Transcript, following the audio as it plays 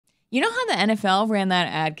You know how the NFL ran that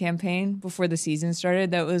ad campaign before the season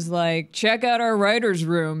started that was like, check out our writer's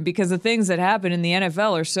room because the things that happen in the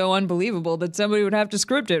NFL are so unbelievable that somebody would have to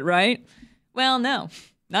script it, right? Well, no,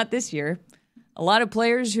 not this year. A lot of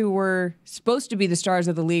players who were supposed to be the stars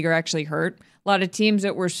of the league are actually hurt. A lot of teams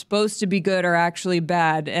that were supposed to be good are actually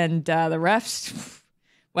bad. And the refs,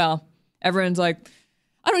 well, everyone's like,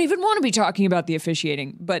 I don't even want to be talking about the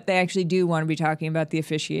officiating, but they actually do want to be talking about the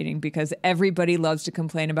officiating because everybody loves to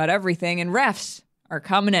complain about everything, and refs are a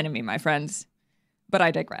common enemy, my friends. But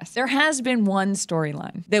I digress. There has been one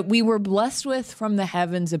storyline that we were blessed with from the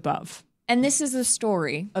heavens above. And this is the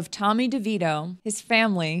story of Tommy DeVito, his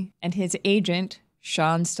family, and his agent,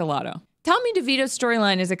 Sean Stellato. Tommy DeVito's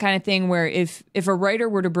storyline is the kind of thing where if a writer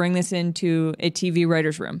were to bring this into a TV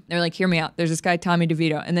writer's room, they're like, hear me out. There's this guy, Tommy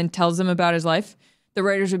DeVito, and then tells them about his life. The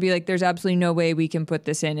writers would be like, there's absolutely no way we can put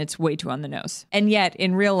this in. It's way too on the nose. And yet,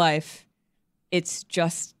 in real life, it's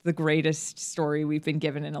just the greatest story we've been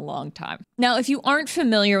given in a long time. Now, if you aren't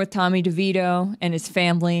familiar with Tommy DeVito and his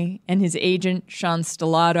family and his agent, Sean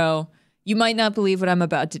Stellato, you might not believe what I'm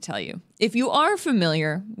about to tell you. If you are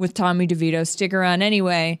familiar with Tommy DeVito, stick around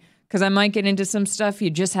anyway, because I might get into some stuff you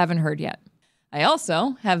just haven't heard yet. I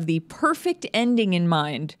also have the perfect ending in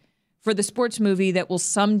mind for the sports movie that will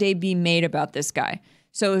someday be made about this guy.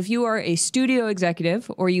 So if you are a studio executive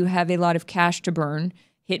or you have a lot of cash to burn,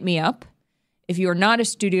 hit me up. If you are not a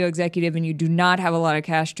studio executive and you do not have a lot of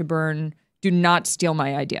cash to burn, do not steal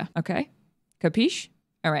my idea, okay? Capiche?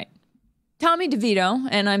 All right. Tommy DeVito,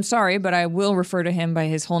 and I'm sorry, but I will refer to him by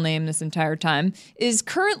his whole name this entire time, is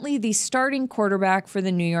currently the starting quarterback for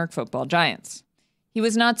the New York Football Giants. He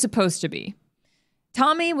was not supposed to be.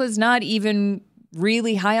 Tommy was not even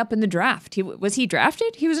really high up in the draft. Was he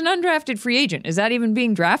drafted? He was an undrafted free agent. Is that even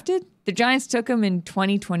being drafted? The Giants took him in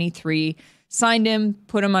 2023, signed him,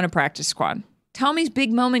 put him on a practice squad. Tommy's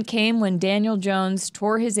big moment came when Daniel Jones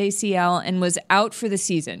tore his ACL and was out for the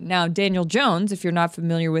season. Now, Daniel Jones, if you're not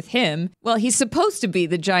familiar with him, well, he's supposed to be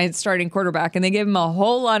the Giants starting quarterback, and they gave him a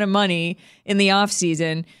whole lot of money in the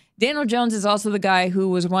offseason. Daniel Jones is also the guy who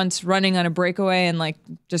was once running on a breakaway and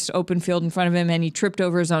just open field in front of him, and he tripped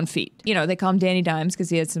over his own feet. You know, they call him Danny Dimes because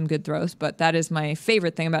he had some good throws, but that is my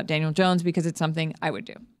favorite thing about Daniel Jones because it's something I would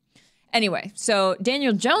do. Anyway, so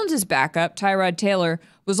Daniel Jones's backup, Tyrod Taylor,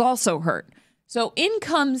 was also hurt. So in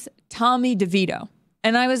comes Tommy DeVito.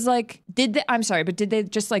 And I was like, did they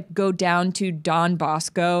just go down to Don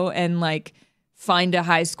Bosco and find a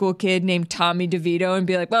high school kid named Tommy DeVito and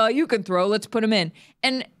be like, well, you can throw, let's put him in.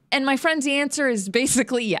 And my friends, the answer is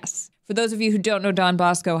basically yes. For those of you who don't know Don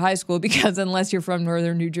Bosco High School, because unless you're from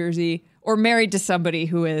northern New Jersey or married to somebody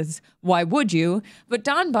who is, why would you? But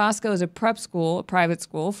Don Bosco is a prep school, a private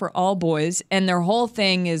school for all boys. And their whole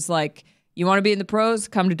thing is you want to be in the pros?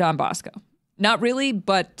 Come to Don Bosco. Not really,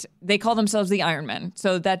 but they call themselves the Iron Men.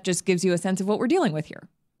 So that just gives you a sense of what we're dealing with here.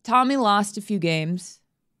 Tommy lost a few games,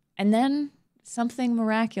 and then something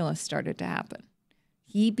miraculous started to happen.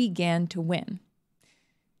 He began to win.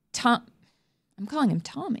 I'm calling him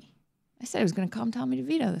Tommy. I said I was going to call him Tommy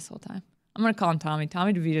DeVito this whole time. I'm going to call him Tommy.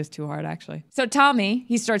 Tommy DeVito is too hard, actually. So Tommy,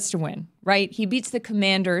 he starts to win, right? He beats the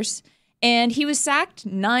Commanders, and he was sacked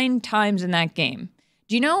 9 times in that game.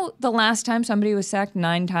 Do you know the last time somebody was sacked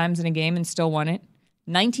 9 times in a game and still won it?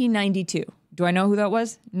 1992. Do I know who that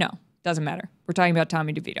was? No, doesn't matter. We're talking about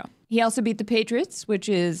Tommy DeVito. He also beat the Patriots, which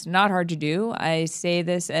is not hard to do. I say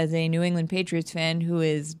this as a New England Patriots fan who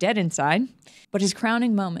is dead inside. But his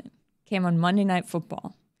crowning moment came on Monday Night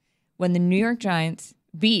Football when the New York Giants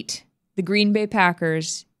beat the Green Bay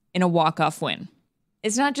Packers in a walk-off win.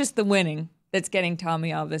 It's not just the winning that's getting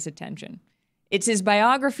Tommy all this attention. It's his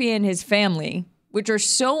biography and his family, which are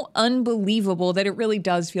so unbelievable that it really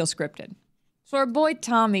does feel scripted. So our boy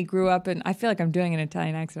Tommy grew up in, I feel like I'm doing an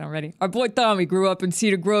Italian accent already. Our boy Tommy grew up in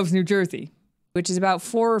Cedar Groves, New Jersey, which is about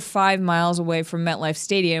 4 or 5 miles away from MetLife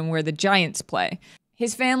Stadium where the Giants play.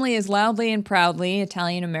 His family is loudly and proudly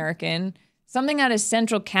Italian-American, something out of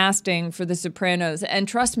central casting for The Sopranos, and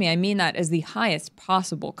trust me, I mean that as the highest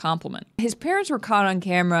possible compliment. His parents were caught on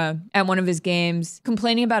camera at one of his games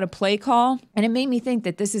complaining about a play call, and it made me think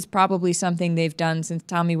that this is probably something they've done since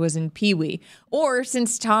Tommy was in Pee Wee, or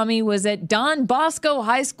since Tommy was at Don Bosco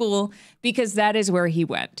High School, because that is where he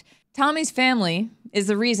went. Tommy's family is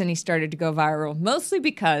the reason he started to go viral, mostly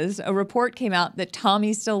because a report came out that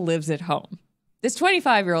Tommy still lives at home. This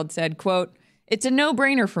 25-year-old said, quote, "It's a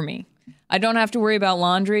no-brainer for me. I don't have to worry about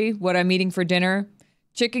laundry, what I'm eating for dinner.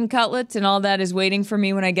 Chicken cutlets and all that is waiting for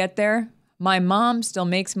me when I get there. My mom still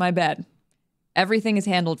makes my bed. Everything is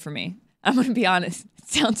handled for me. I'm going to be honest, it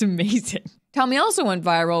sounds amazing." Tommy also went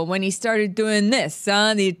viral when he started doing this,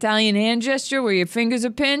 the Italian hand gesture where your fingers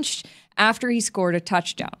are pinched after he scored a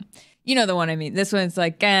touchdown. You know the one I mean. This one's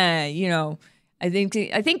like, I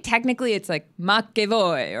think technically it's like ma che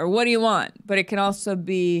vuoi, or what do you want? But it can also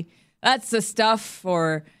be that's the stuff,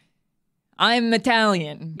 or I'm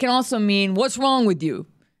Italian. It can also mean what's wrong with you,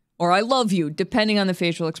 or I love you, depending on the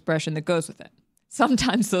facial expression that goes with it.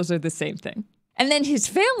 Sometimes those are the same thing. And then his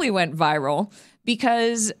family went viral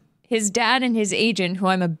because his dad and his agent, who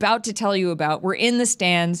I'm about to tell you about, were in the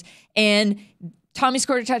stands, and Tommy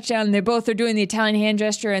scored a touchdown, and they both are doing the Italian hand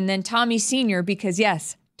gesture, and then Tommy Sr., because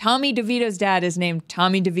yes, Tommy DeVito's dad is named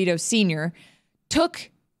Tommy DeVito Sr., took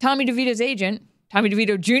Tommy DeVito's agent, Tommy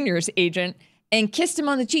DeVito Jr.'s agent, and kissed him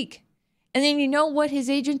on the cheek. And then you know what his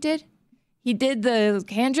agent did? He did the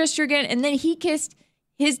hand gesture again, and then he kissed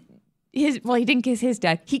he didn't kiss his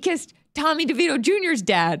dad. He kissed Tommy DeVito Jr.'s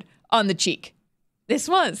dad on the cheek. This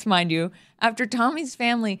was, mind you, after Tommy's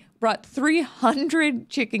family brought 300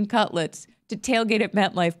 chicken cutlets to tailgate at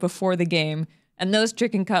MetLife before the game, and those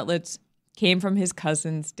chicken cutlets came from his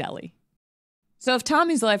cousin's deli. So if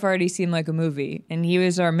Tommy's life already seemed like a movie, and he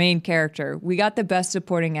was our main character, we got the best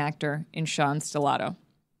supporting actor in Sean Stellato.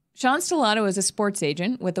 Sean Stellato is a sports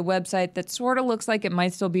agent with a website that sort of looks like it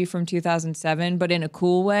might still be from 2007, but in a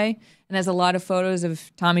cool way, and has a lot of photos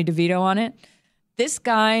of Tommy DeVito on it. This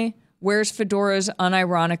guy wears fedoras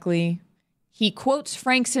unironically. He quotes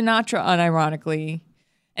Frank Sinatra unironically.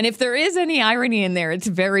 And if there is any irony in there, it's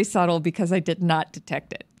very subtle because I did not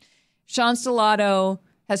detect it. Sean Stellato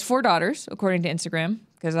has 4 daughters, according to Instagram,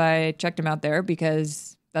 because I checked him out there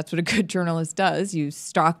because that's what a good journalist does. You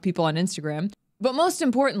stalk people on Instagram. But most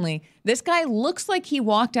importantly, this guy looks like he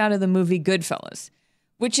walked out of the movie Goodfellas,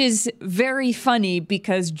 which is very funny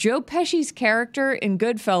because Joe Pesci's character in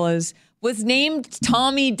Goodfellas was named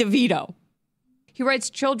Tommy DeVito. He writes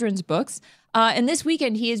children's books, and this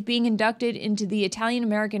weekend he is being inducted into the Italian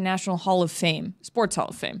American National Hall of Fame, Sports Hall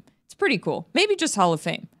of Fame. It's pretty cool. Maybe just Hall of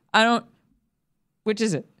Fame. Which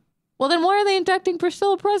is it? Well, then why are they inducting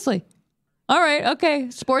Priscilla Presley? All right, okay,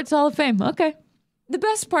 Sports Hall of Fame, okay. The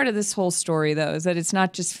best part of this whole story, though, is that it's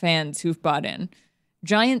not just fans who've bought in.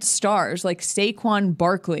 Giant stars like Saquon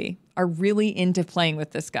Barkley are really into playing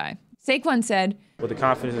with this guy. Saquon said, with the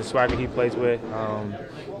confidence and swagger he plays with,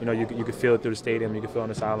 you could feel it through the stadium, you could feel it on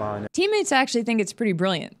the sideline. Teammates actually think it's pretty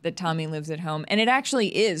brilliant that Tommy lives at home, and it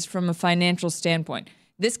actually is from a financial standpoint.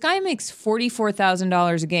 This guy makes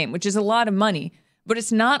 $44,000 a game, which is a lot of money, but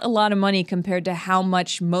it's not a lot of money compared to how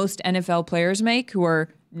much most NFL players make who are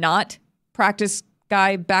not practice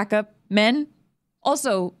guy backup men.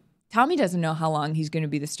 Also, Tommy doesn't know how long he's going to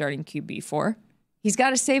be the starting QB for. He's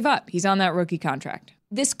got to save up. He's on that rookie contract.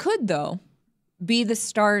 This could, though, be the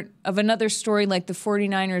start of another story like the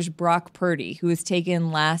 49ers' Brock Purdy, who was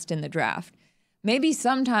taken last in the draft. Maybe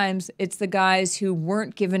sometimes it's the guys who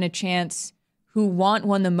weren't given a chance who want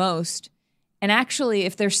one the most, and actually,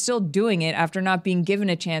 if they're still doing it after not being given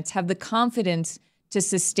a chance, have the confidence to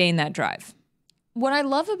sustain that drive. What I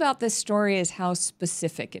love about this story is how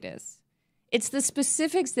specific it is. It's the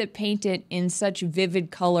specifics that paint it in such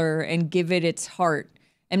vivid color and give it its heart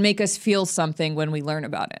and make us feel something when we learn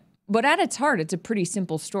about it. But at its heart, it's a pretty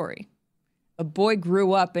simple story. A boy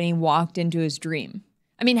grew up and he walked into his dream.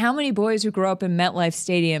 I mean, how many boys who grow up in MetLife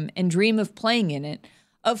Stadium and dream of playing in it,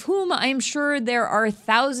 of whom I'm sure there are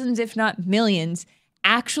thousands, if not millions,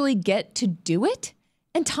 actually get to do it?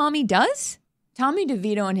 And Tommy does? Tommy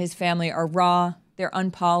DeVito and his family are raw, they're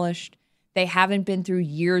unpolished, they haven't been through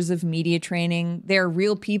years of media training, they're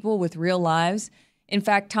real people with real lives. In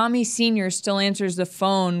fact, Tommy Sr. still answers the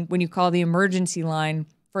phone when you call the emergency line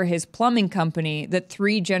for his plumbing company that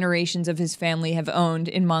 3 generations of his family have owned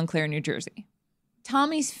in Montclair, New Jersey.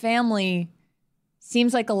 Tommy's family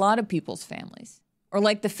seems like a lot of people's families, or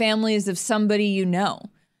like the families of somebody you know.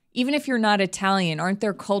 Even if you're not Italian, aren't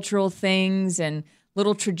there cultural things and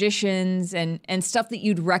little traditions and stuff that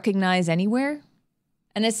you'd recognize anywhere?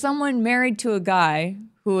 And as someone married to a guy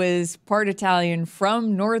who is part Italian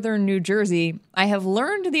from northern New Jersey, I have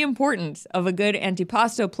learned the importance of a good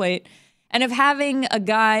antipasto plate and of having a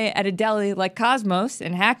guy at a deli like Cosmos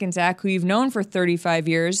in Hackensack who you've known for 35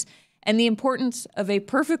 years, and the importance of a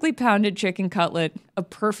perfectly pounded chicken cutlet, a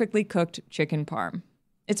perfectly cooked chicken parm.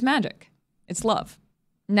 It's magic. It's love.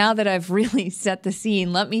 Now that I've really set the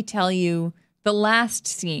scene, let me tell you the last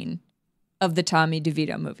scene of the Tommy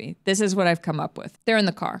DeVito movie. This is what I've come up with. They're in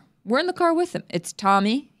the car. We're in the car with him. It's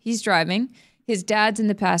Tommy. He's driving. His dad's in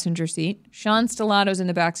the passenger seat. Sean Stellato's in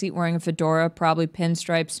the backseat wearing a fedora, probably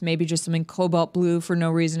pinstripes, maybe just something cobalt blue for no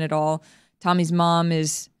reason at all. Tommy's mom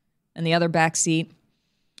is in the other backseat.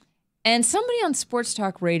 And somebody on Sports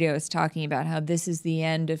Talk Radio is talking about how this is the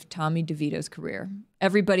end of Tommy DeVito's career.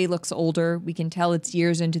 Everybody looks older. We can tell it's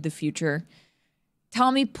years into the future.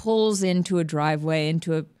 Tommy pulls into a driveway,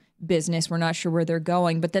 into a business. We're not sure where they're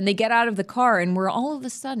going, but then they get out of the car and we're all of a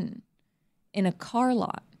sudden in a car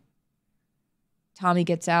lot. Tommy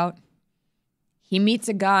gets out. He meets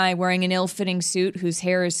a guy wearing an ill-fitting suit whose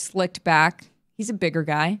hair is slicked back. He's a bigger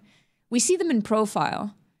guy. We see them in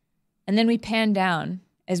profile, and then we pan down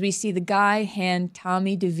as we see the guy hand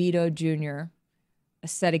Tommy DeVito Jr. a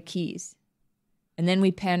set of keys. And then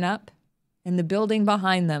we pan up, and the building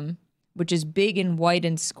behind them, which is big and white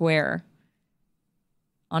and square,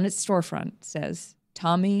 on its storefront says,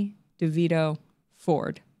 Tommy DeVito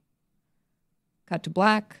Ford. Cut to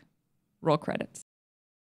black, roll credits.